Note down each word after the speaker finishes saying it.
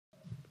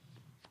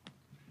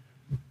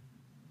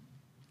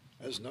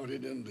As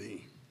noted in the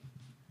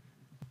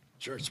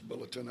church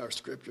bulletin, our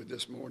scripture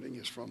this morning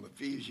is from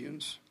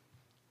Ephesians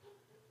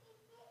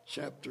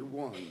chapter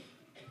 1,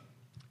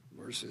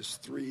 verses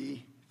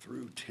 3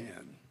 through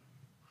 10.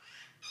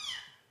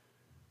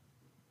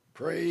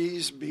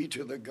 Praise be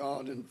to the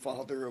God and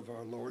Father of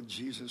our Lord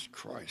Jesus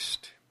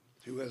Christ,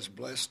 who has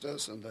blessed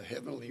us in the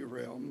heavenly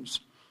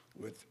realms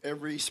with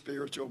every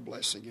spiritual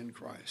blessing in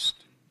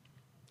Christ.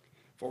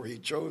 For he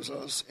chose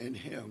us in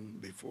him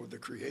before the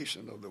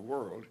creation of the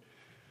world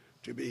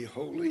to be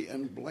holy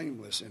and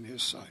blameless in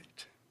his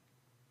sight.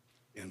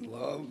 In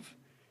love,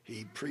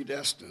 he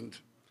predestined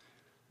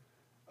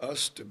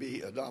us to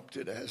be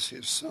adopted as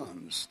his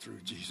sons through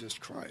Jesus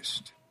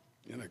Christ,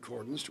 in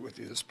accordance with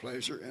his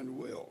pleasure and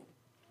will,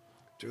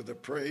 to the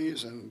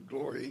praise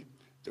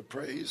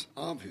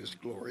of his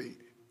glory.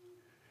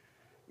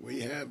 We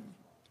have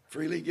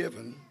freely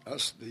given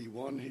us the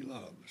one he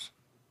loves.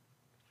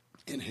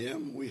 In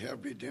him we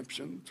have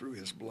redemption through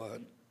his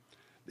blood,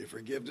 the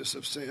forgiveness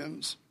of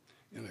sins,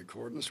 in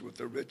accordance with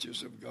the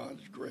riches of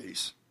God's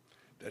grace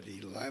that he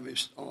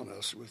lavished on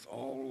us with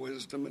all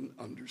wisdom and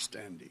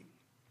understanding.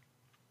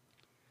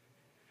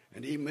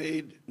 And he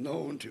made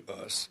known to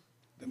us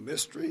the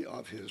mystery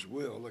of his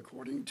will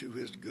according to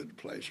his good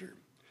pleasure,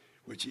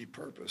 which he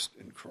purposed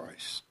in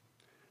Christ,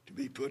 to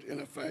be put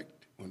in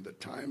effect when the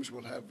times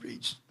will have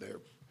reached their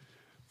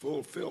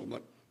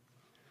fulfillment,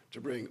 to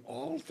bring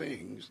all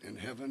things in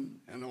heaven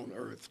and on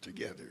earth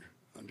together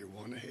under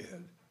one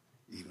head,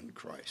 even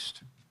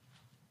Christ.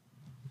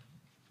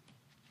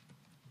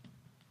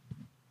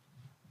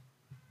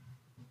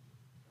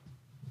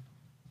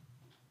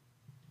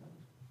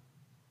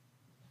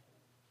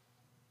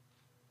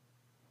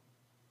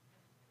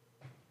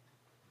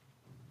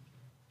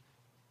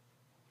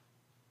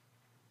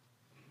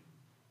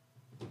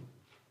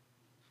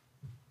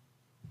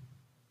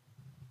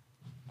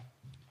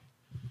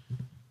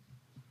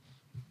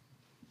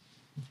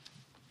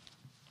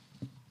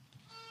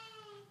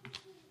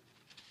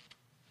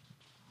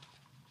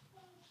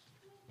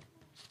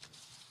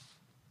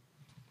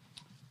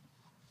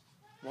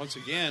 Once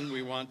again,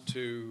 we want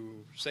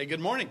to say good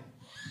morning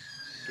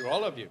to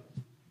all of you.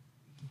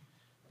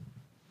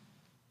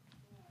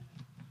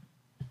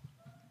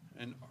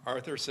 And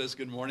Arthur says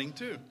good morning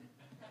too.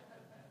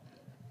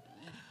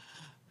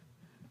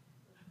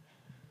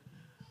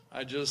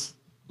 I just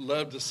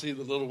love to see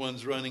the little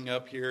ones running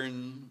up here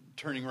and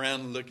turning around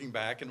and looking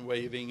back and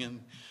waving.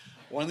 And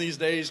one of these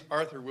days,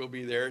 Arthur will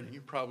be there, and he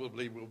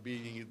probably will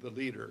be the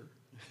leader.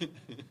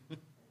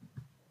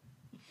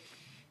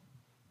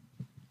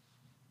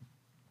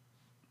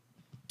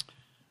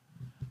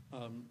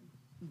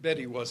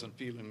 Betty wasn't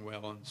feeling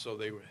well, and so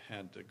they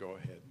had to go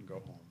ahead and go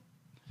home.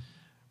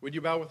 Would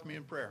you bow with me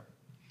in prayer?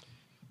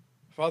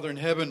 Father in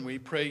heaven, we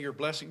pray your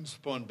blessings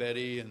upon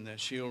Betty and that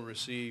she'll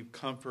receive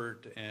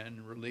comfort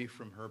and relief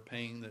from her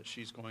pain that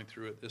she's going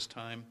through at this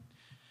time.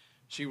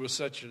 She was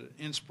such an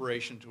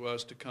inspiration to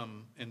us to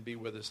come and be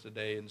with us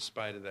today in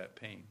spite of that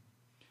pain.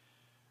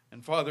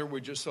 And Father, we're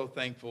just so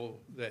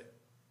thankful that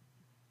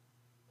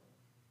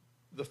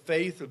the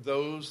faith of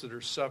those that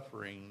are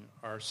suffering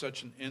are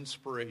such an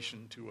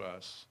inspiration to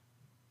us.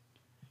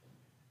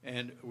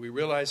 And we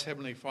realize,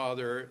 Heavenly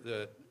Father,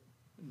 that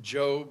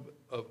Job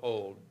of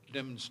old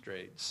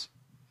demonstrates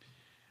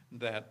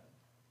that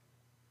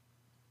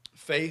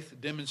faith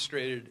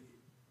demonstrated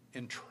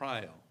in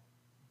trial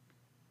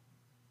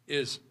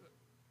is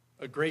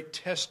a great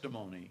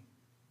testimony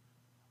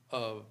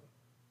of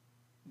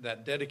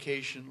that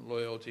dedication,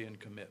 loyalty, and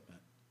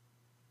commitment.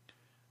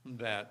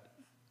 That,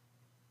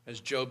 as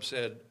Job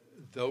said,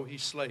 though he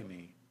slay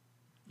me,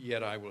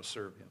 yet I will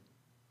serve him.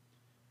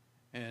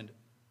 And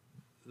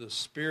the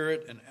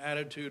spirit and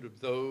attitude of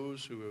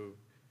those who have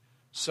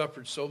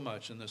suffered so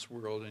much in this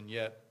world and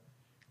yet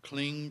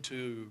cling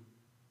to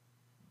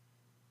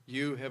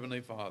you, Heavenly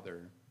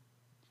Father,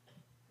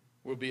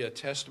 will be a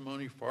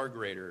testimony far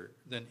greater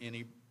than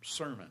any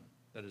sermon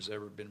that has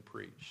ever been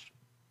preached.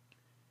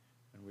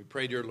 And we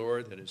pray, dear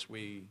Lord, that as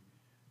we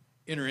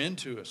enter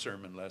into a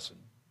sermon lesson,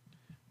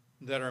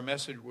 that our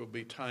message will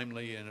be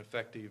timely and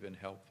effective and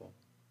helpful.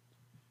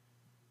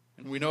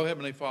 And we know,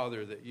 Heavenly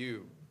Father, that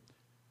you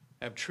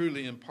have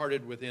truly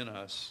imparted within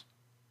us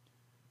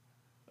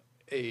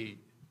a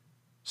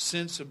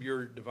sense of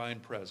your divine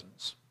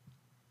presence.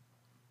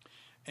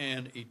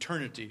 And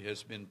eternity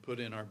has been put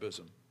in our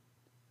bosom.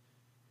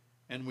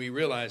 And we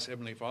realize,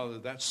 Heavenly Father,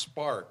 that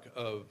spark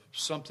of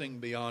something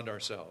beyond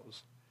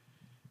ourselves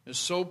is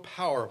so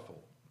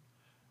powerful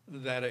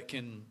that it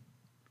can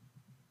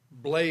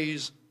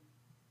blaze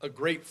a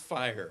great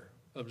fire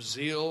of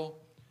zeal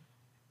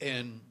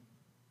and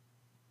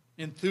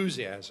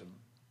enthusiasm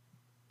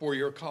for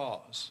your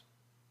cause,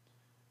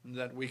 and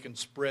that we can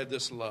spread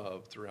this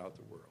love throughout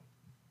the world.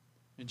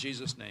 In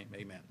Jesus' name,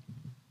 amen.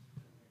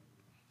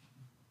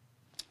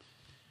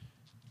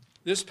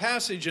 This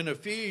passage in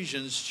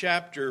Ephesians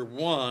chapter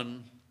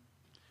 1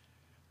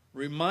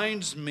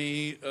 reminds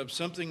me of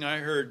something I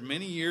heard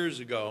many years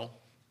ago,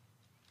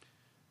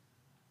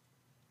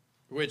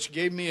 which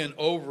gave me an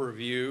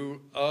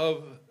overview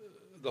of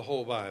the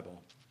whole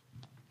Bible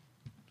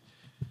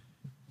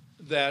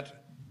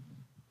that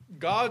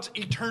God's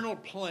eternal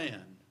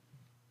plan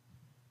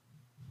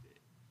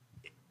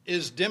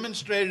is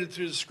demonstrated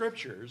through the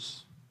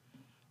Scriptures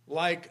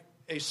like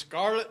a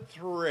scarlet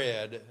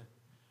thread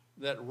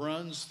that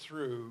runs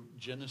through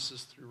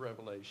Genesis through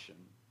Revelation.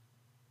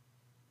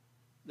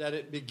 That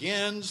it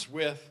begins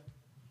with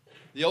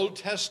the Old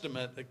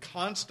Testament that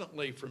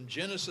constantly from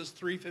Genesis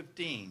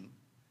 3:15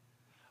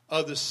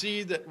 of the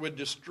seed that would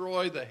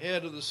destroy the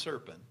head of the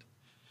serpent,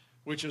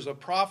 which is a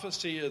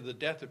prophecy of the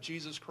death of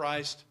Jesus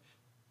Christ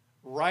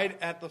right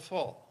at the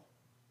fall.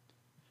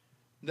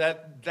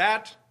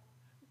 That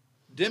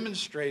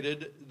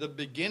demonstrated the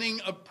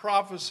beginning of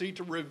prophecy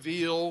to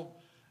reveal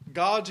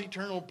God's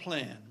eternal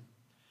plan.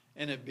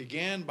 And it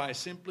began by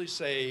simply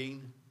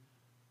saying,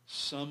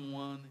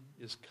 someone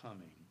is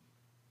coming.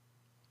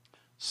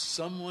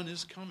 Someone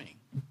is coming.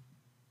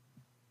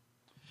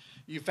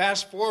 You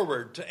fast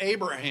forward to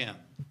Abraham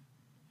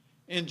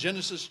in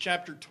Genesis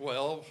chapter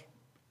 12,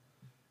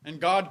 and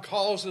God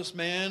calls this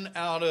man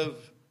out of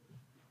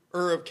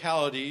Ur of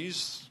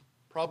Chaldees,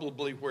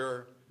 probably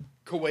where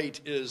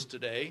Kuwait is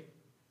today,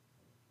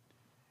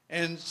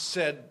 and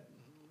said,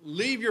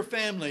 leave your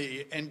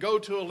family and go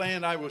to a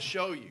land I will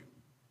show you.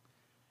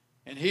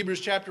 In Hebrews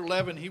chapter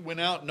 11, he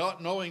went out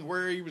not knowing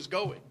where he was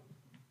going.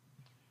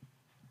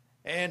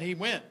 And he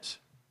went,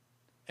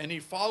 and he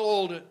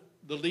followed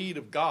the lead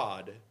of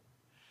God.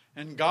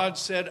 And God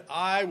said,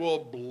 I will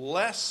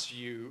bless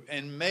you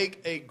and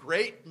make a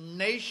great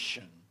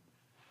nation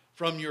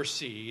from your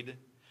seed.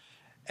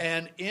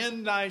 And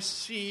in thy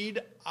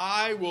seed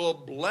I will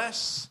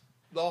bless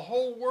the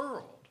whole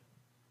world.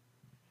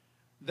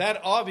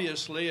 That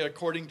obviously,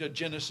 according to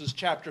Genesis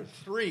chapter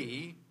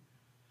 3,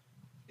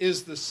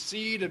 is the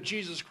seed of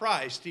Jesus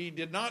Christ. He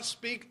did not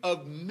speak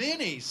of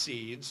many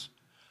seeds,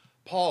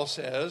 Paul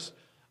says,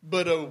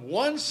 but of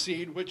one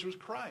seed, which was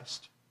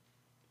Christ.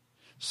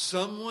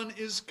 Someone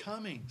is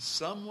coming.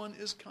 Someone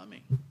is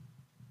coming.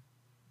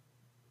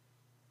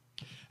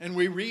 And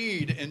we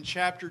read in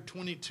chapter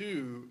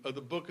 22 of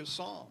the book of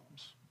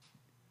Psalms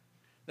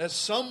that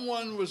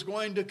someone was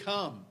going to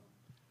come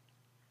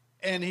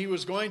and he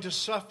was going to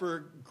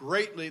suffer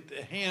greatly at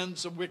the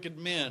hands of wicked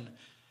men,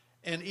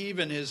 and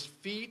even his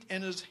feet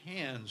and his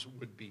hands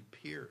would be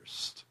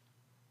pierced.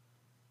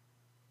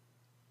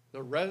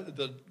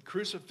 The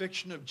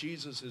crucifixion of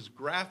Jesus is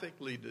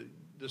graphically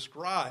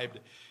described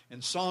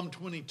in Psalm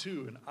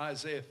 22 and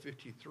Isaiah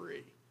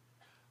 53.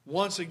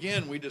 Once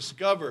again, we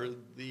discover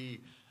the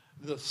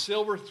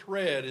silver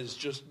thread is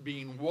just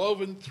being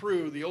woven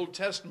through the Old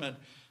Testament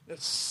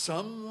that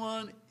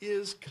someone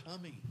is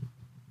coming.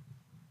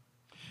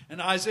 In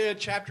Isaiah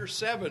chapter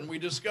 7, we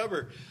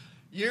discover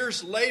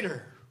years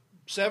later,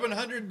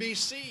 700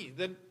 BC,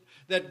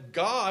 that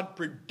God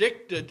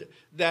predicted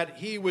that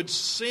he would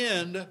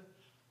send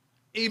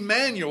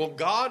Emmanuel,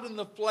 God in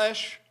the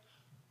flesh,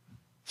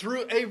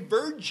 through a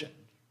virgin.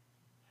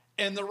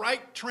 And the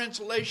right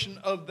translation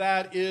of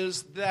that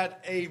is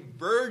that a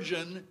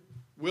virgin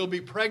will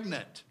be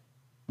pregnant.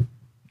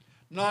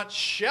 Not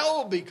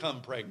shall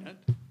become pregnant.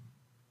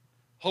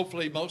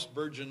 Hopefully most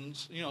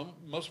virgins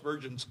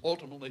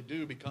ultimately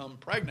do become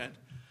pregnant,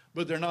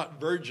 but they're not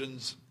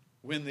virgins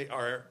when they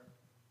are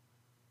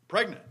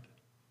pregnant.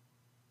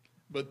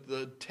 But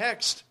the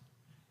text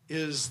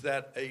is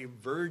that a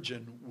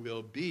virgin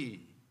will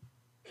be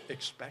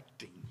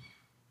expecting.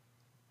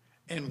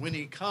 And when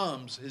he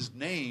comes, his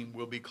name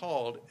will be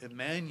called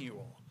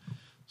Emmanuel.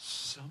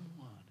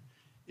 Someone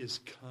is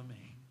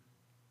coming.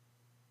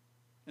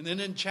 And then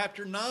in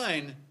chapter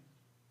 9,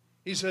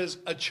 he says,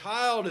 a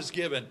child is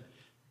given.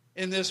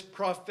 In this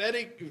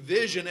prophetic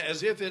vision,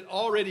 as if it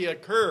already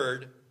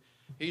occurred,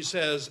 he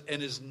says,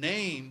 and his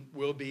name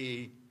will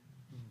be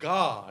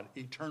God,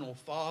 Eternal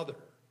Father,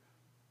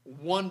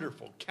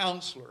 Wonderful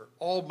Counselor,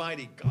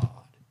 Almighty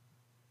God.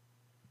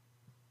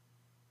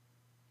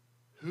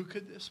 Who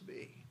could this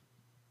be?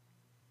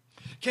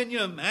 Can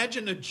you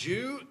imagine a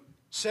Jew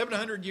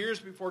 700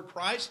 years before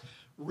Christ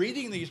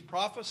reading these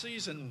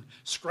prophecies and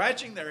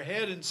scratching their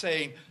head and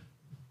saying,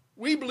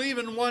 we believe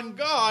in one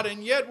God,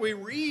 and yet we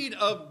read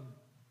of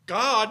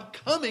God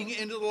coming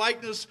into the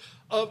likeness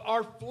of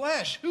our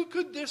flesh. Who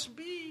could this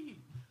be?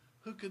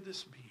 Who could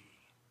this be?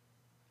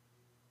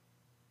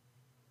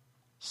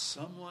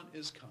 Someone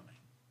is coming.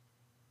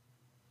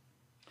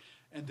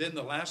 And then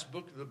the last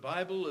book of the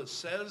Bible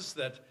says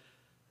that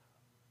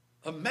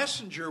a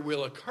messenger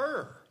will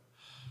occur,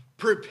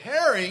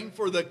 preparing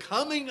for the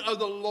coming of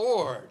the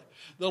Lord.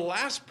 The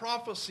last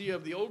prophecy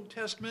of the Old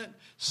Testament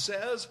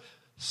says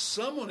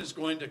someone is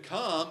going to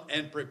come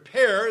and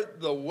prepare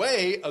the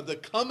way of the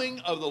coming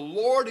of the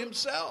Lord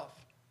himself.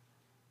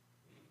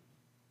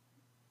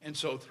 And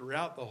so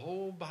throughout the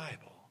whole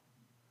Bible,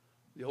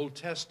 the Old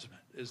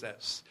Testament is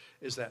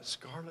that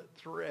scarlet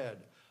thread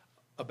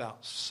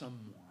about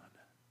someone.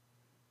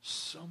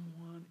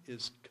 Someone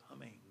is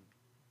coming.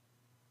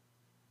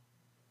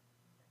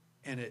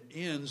 And it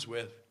ends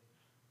with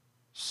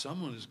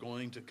someone is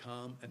going to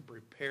come and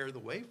prepare the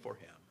way for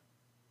him.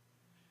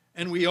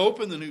 And we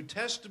open the New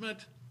Testament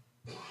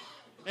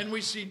And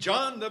we see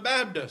John the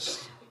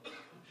Baptist.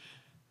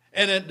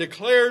 And it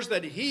declares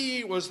that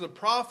he was the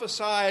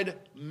prophesied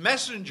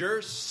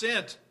messenger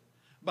sent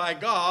by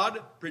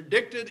God,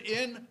 predicted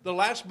in the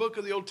last book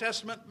of the Old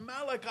Testament,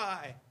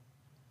 Malachi.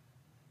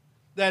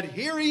 That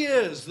here he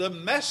is, the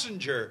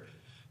messenger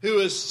who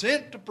is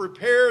sent to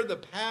prepare the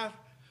path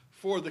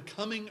for the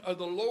coming of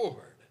the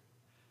Lord,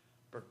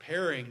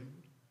 preparing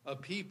a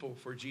people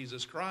for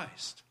Jesus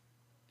Christ.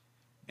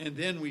 And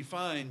then we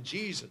find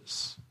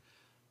Jesus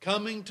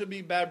coming to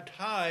be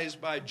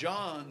baptized by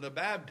John the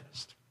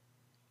Baptist.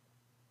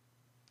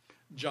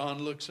 John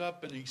looks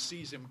up and he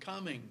sees him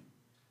coming.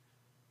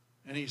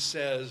 And he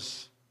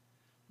says,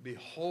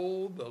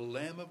 "Behold the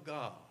Lamb of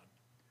God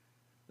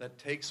that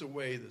takes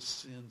away the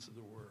sins of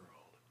the world."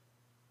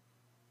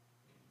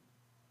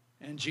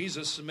 And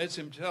Jesus submits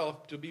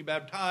himself to be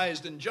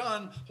baptized. And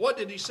John, what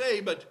did he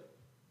say? But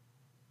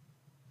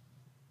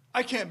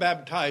I can't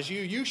baptize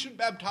you. You should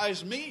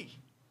baptize me.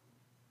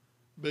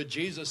 But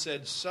Jesus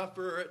said,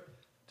 "Suffer it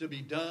to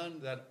be done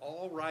that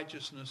all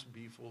righteousness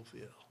be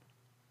fulfilled."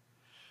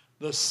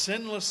 The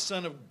sinless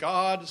Son of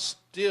God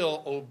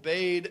still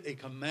obeyed a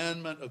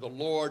commandment of the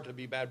Lord to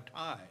be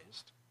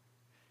baptized,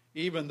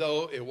 even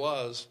though it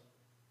was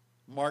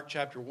Mark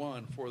chapter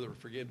 1, for the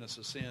forgiveness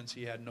of sins.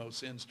 He had no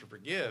sins to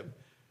forgive,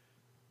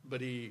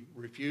 but he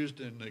refused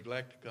to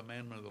neglect the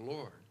commandment of the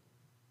Lord.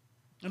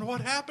 And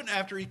what happened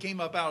after he came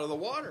up out of the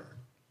water?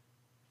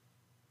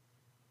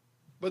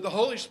 But the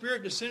Holy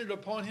Spirit descended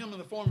upon him in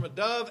the form of a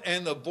dove,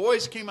 and the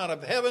voice came out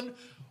of heaven.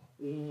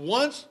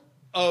 Once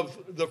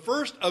of the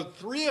first of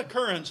three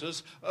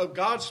occurrences of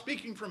God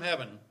speaking from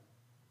heaven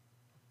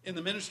in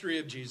the ministry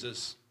of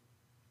Jesus.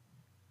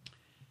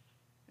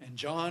 And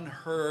John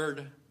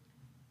heard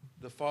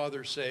the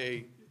Father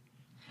say,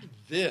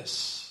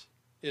 "This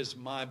is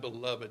my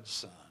beloved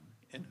Son,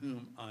 in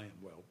whom I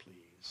am well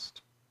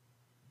pleased."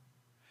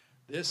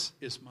 This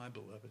is my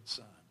beloved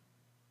Son.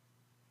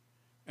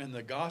 And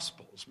the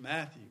Gospels,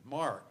 Matthew,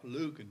 Mark,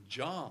 Luke, and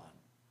John,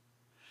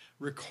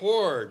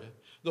 record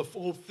the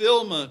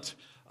fulfillment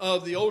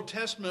of the Old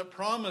Testament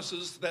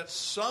promises that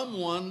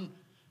someone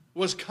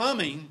was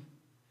coming.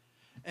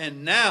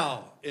 And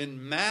now,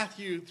 in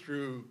Matthew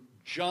through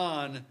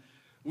John,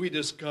 we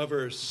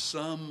discover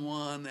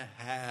someone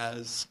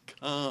has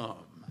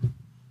come.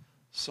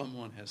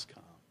 Someone has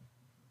come.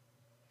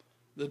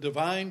 The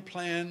divine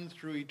plan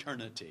through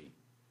eternity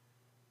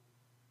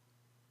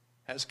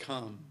has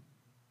come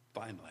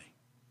finally.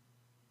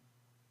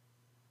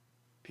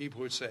 People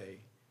would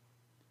say,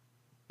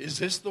 "Is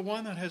this the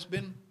one that has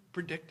been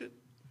predicted?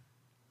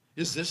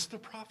 Is this the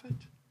prophet?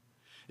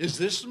 Is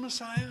this the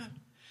Messiah?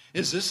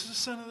 Is this the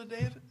son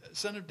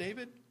of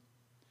David?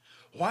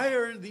 Why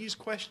are these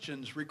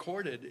questions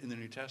recorded in the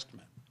New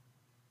Testament?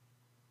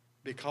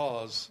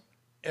 Because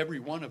every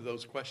one of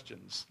those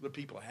questions the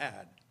people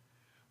had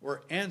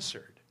were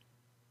answered.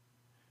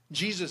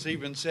 Jesus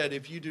even said,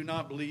 "If you do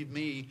not believe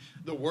me,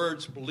 the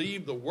words,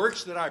 believe the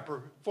works that I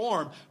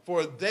perform,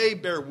 for they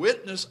bear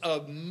witness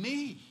of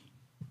me."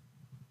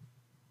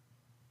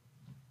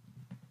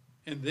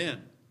 And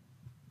then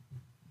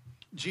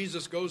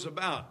Jesus goes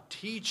about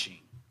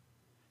teaching.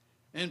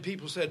 And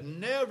people said,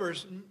 "Never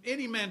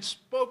any man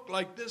spoke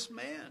like this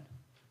man."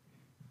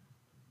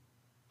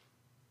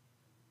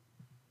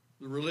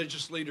 The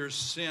religious leaders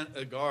sent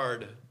a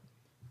guard,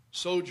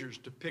 soldiers,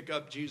 to pick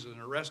up Jesus and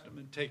arrest him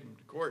and take him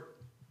to court.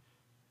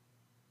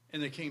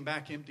 And they came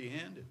back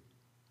empty-handed.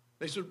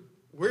 They said,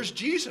 "Where's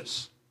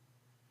Jesus?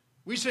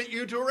 We sent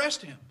you to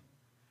arrest him."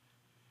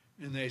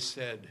 And they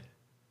said,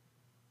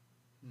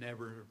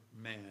 "Never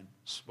man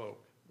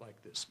spoke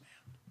like this man."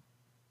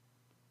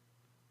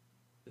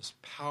 This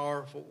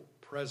powerful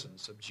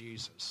presence of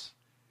Jesus.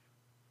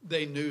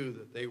 They knew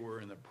that they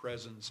were in the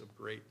presence of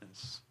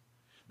greatness.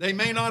 They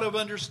may not have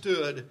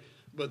understood,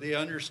 but they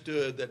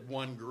understood that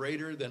one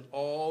greater than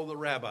all the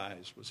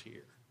rabbis was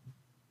here.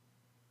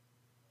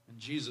 And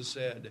Jesus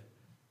said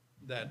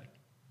that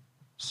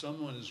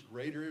someone as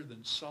greater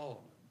than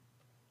Solomon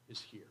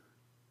is here.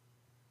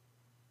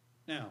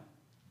 Now,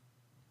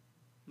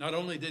 not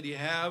only did he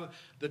have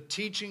the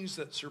teachings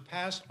that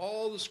surpassed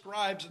all the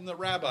scribes and the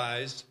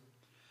rabbis,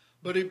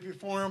 but he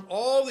performed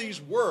all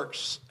these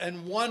works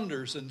and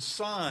wonders and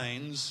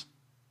signs,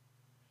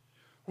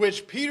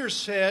 which Peter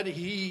said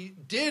he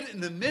did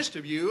in the midst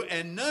of you,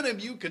 and none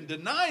of you can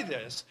deny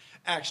this.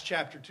 Acts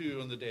chapter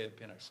 2 on the day of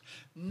Pentecost.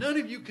 None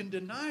of you can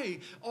deny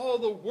all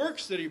the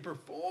works that he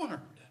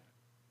performed.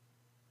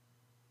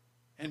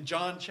 And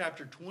John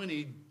chapter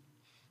 20,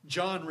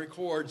 John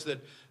records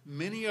that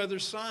many other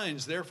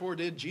signs therefore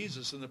did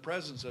Jesus in the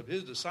presence of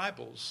his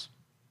disciples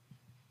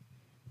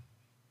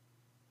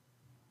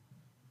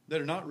that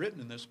are not written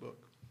in this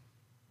book.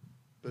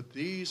 But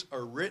these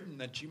are written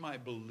that you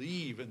might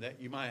believe and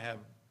that you might have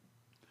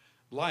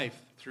life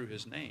through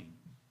his name.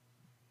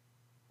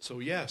 So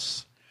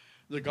yes,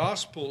 the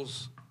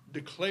Gospels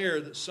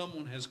declare that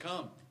someone has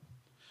come.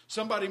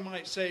 Somebody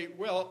might say,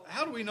 "Well,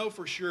 how do we know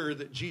for sure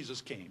that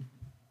Jesus came?"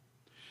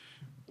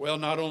 Well,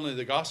 not only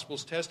the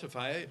Gospels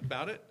testify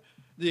about it,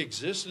 The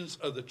existence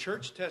of the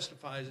church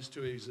testifies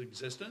to his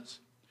existence,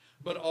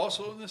 but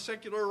also in the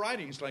secular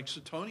writings like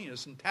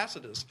Suetonius and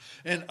Tacitus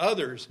and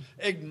others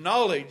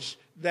acknowledge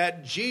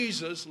that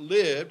Jesus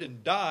lived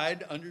and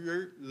died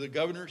under the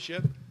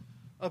governorship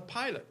of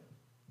Pilate.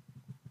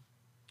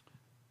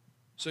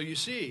 So you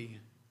see,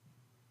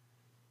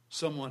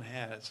 someone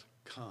has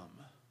come.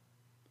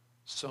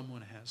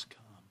 Someone has come.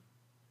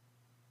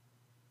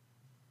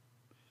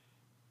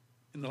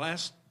 In the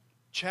last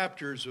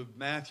chapters of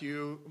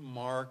Matthew,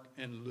 Mark,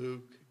 and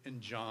Luke, and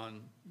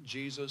John,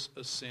 Jesus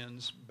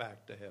ascends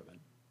back to heaven.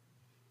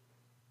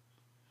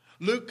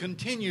 Luke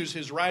continues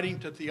his writing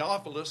to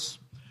Theophilus.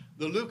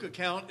 The Luke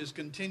account is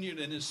continued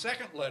in his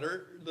second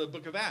letter, the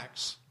book of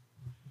Acts.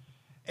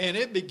 And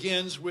it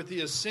begins with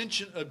the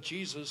ascension of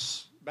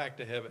Jesus back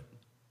to heaven.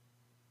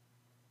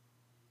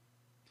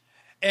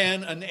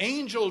 And an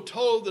angel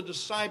told the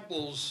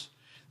disciples,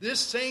 this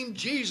same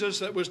Jesus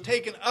that was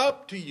taken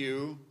up to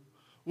you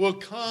will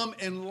come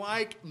in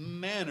like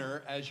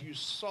manner as you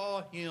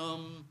saw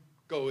him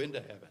go into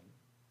heaven.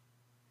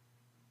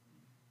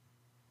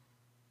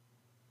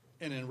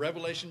 And in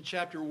Revelation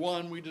chapter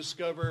 1, we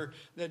discover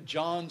that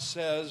John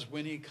says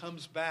when he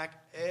comes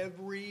back,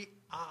 every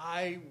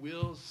eye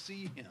will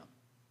see him.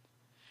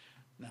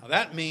 Now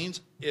that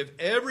means if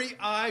every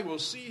eye will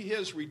see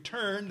his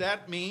return,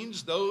 that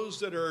means those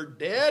that are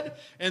dead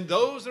and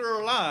those that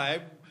are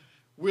alive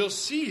will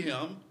see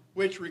him,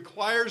 which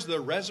requires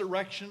the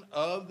resurrection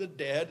of the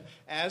dead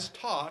as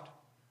taught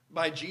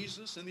by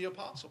Jesus and the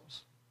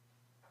apostles.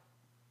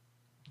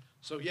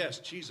 So yes,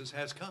 Jesus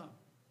has come.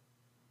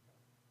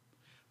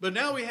 But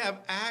now we have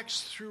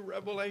Acts through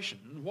Revelation.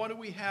 And what do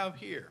we have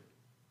here?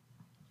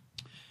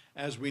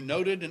 As we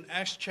noted in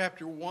Acts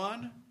chapter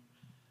 1,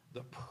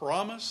 the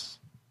promise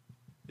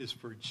is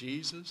for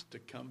Jesus to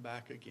come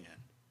back again.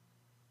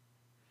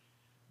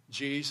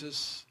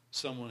 Jesus,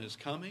 someone is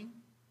coming,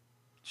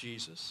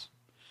 Jesus.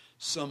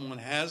 Someone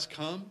has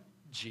come,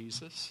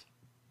 Jesus.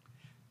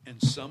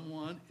 And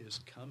someone is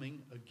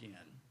coming again.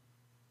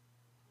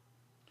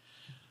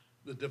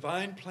 The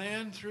divine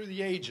plan through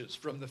the ages,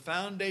 from the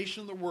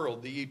foundation of the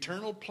world, the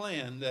eternal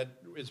plan that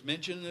is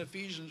mentioned in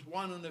Ephesians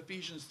 1 and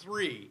Ephesians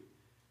 3,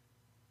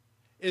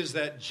 is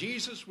that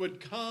Jesus would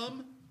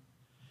come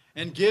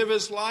and give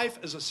his life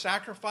as a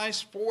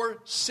sacrifice for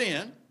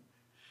sin,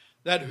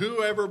 that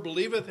whoever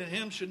believeth in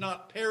him should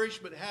not perish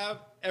but have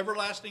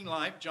everlasting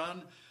life,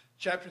 John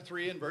chapter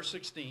 3 and verse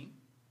 16.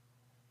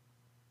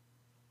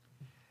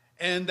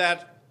 And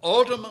that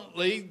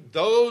ultimately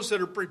those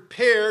that are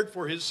prepared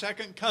for his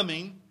second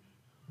coming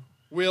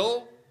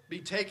will be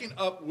taken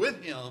up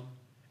with him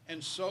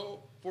and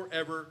so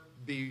forever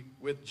be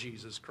with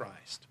Jesus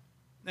Christ.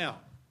 Now,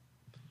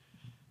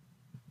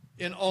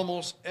 in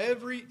almost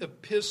every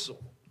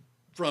epistle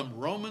from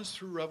Romans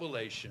through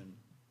Revelation,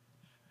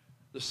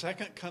 the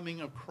second coming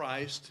of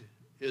Christ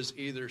is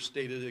either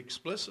stated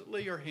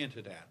explicitly or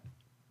hinted at.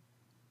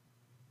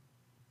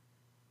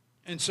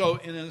 And so,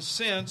 in a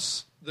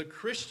sense, the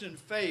Christian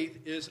faith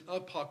is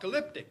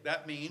apocalyptic.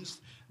 That means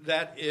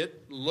that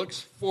it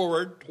looks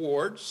forward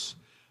towards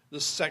the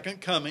second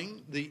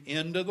coming, the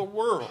end of the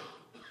world.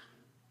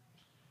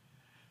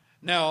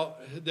 Now,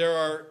 there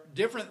are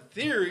different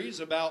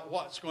theories about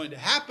what's going to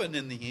happen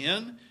in the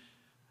end,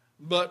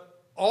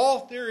 but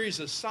all theories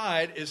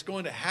aside, it's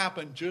going to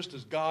happen just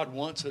as God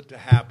wants it to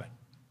happen.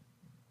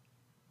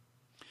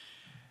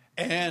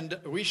 And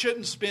we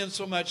shouldn't spend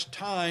so much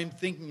time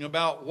thinking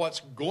about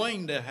what's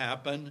going to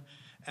happen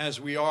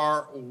as we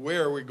are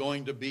where we're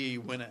going to be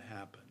when it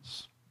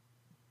happens.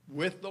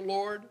 With the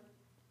Lord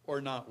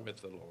or not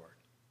with the Lord.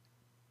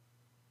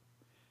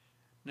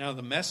 Now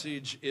the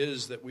message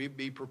is that we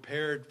be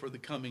prepared for the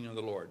coming of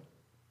the Lord.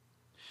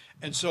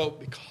 And so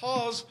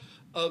because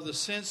of the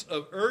sense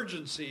of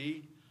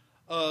urgency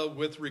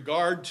with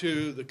regard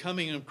to the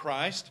coming of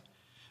Christ,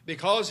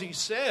 because he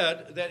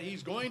said that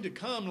he's going to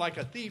come like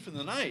a thief in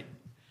the night.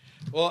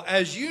 Well,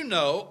 as you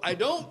know, I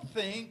don't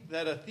think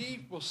that a thief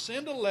will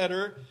send a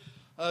letter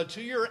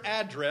to your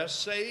address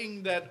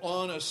saying that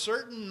on a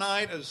certain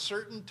night, at a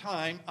certain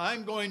time,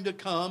 I'm going to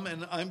come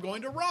and I'm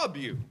going to rob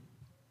you.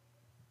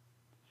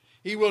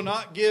 He will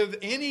not give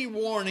any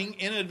warning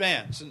in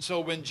advance. And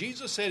so when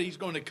Jesus said he's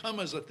going to come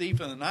as a thief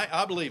in the night,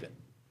 I believe it.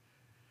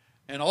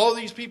 And all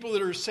these people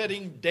that are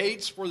setting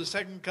dates for the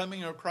second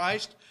coming of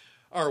Christ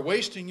are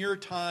wasting your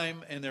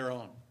time and their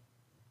own.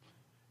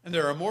 And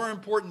there are more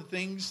important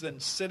things than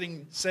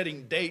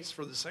setting dates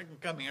for the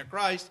second coming of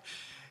Christ.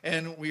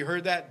 And we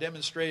heard that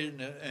demonstrated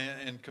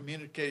and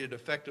communicated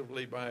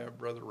effectively by our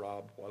brother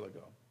Rob a while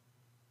ago.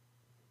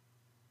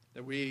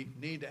 That we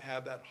need to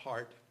have that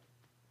heart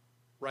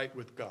right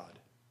with God.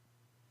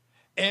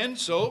 And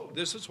so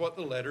this is what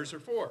the letters are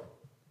for.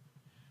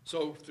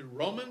 So through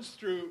Romans,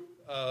 through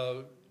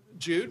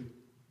Jude,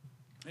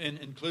 and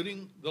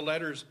including the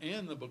letters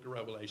in the book of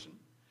Revelation,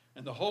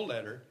 and the whole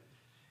letter,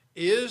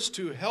 is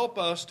to help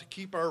us to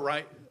keep our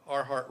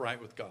heart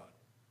right with God.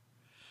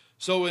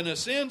 So in a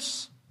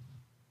sense,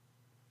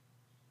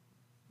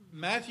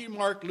 Matthew,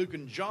 Mark, Luke,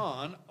 and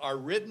John are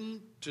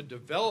written to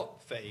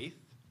develop faith,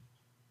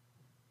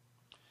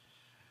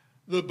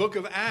 The book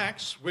of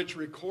Acts, which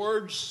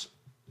records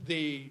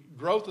the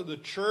growth of the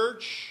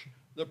church,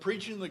 the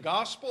preaching of the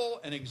gospel,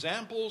 and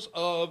examples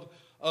of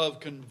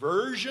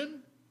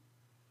conversion,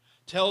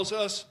 tells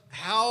us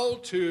how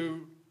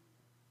to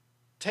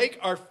take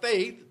our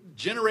faith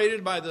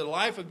generated by the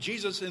life of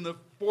Jesus in the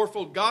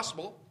fourfold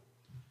gospel,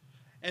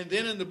 and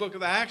then in the book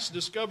of Acts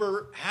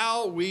discover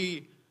how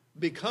we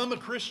become a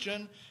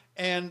Christian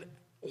and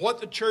what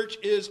the church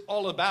is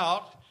all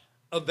about,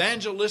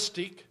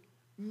 evangelistic,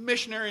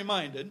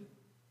 missionary-minded.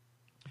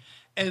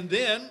 And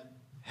then,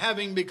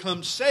 having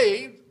become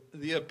saved,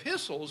 the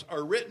epistles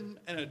are written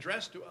and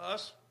addressed to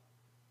us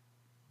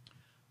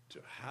to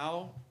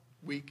how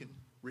we can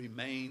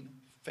remain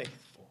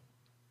faithful.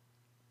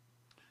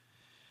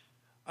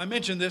 I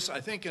mentioned this,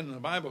 I think, in the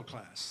Bible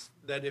class,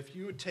 that if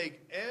you would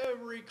take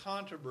every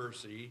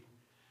controversy,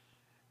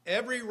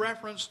 every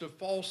reference to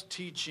false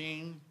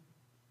teaching,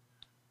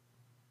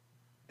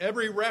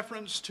 every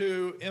reference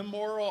to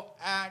immoral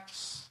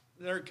acts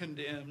that are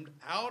condemned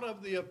out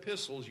of the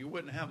epistles, you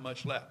wouldn't have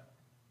much left.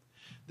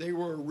 They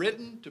were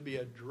written to be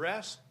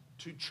addressed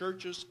to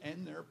churches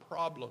and their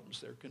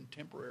problems, their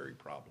contemporary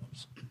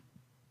problems.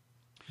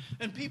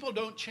 And people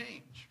don't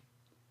change.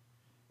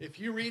 If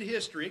you read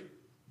history,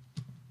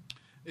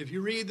 if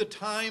you read the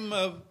time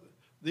of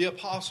the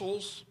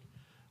apostles,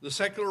 the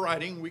secular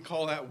writing, we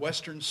call that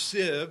Western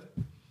Civ,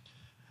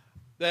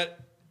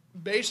 that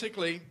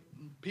basically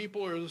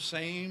people are the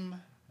same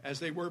as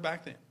they were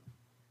back then.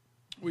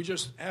 We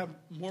just have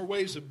more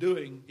ways of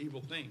doing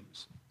evil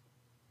things.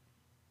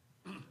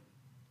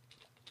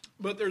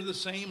 But they're the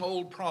same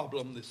old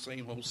problem, the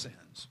same old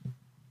sins.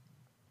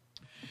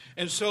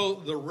 And so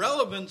the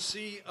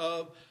relevancy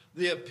of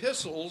the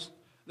epistles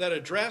that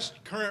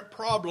addressed current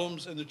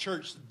problems in the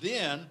church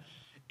then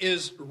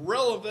is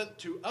relevant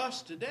to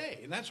us today.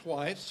 And that's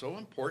why it's so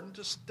important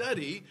to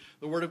study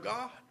the Word of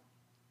God.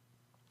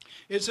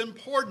 It's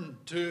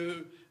important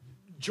to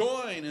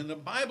join in the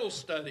Bible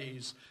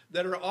studies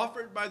that are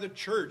offered by the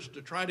church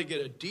to try to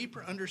get a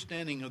deeper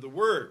understanding of the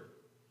Word.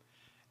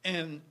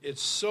 And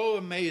it's so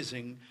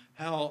amazing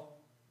how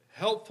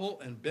helpful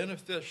and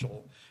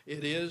beneficial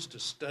it is to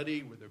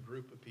study with a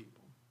group of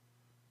people.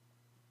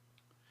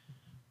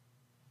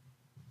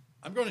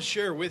 I'm going to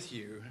share with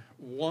you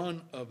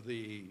one of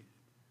the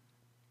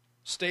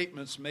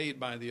statements made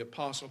by the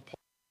Apostle Paul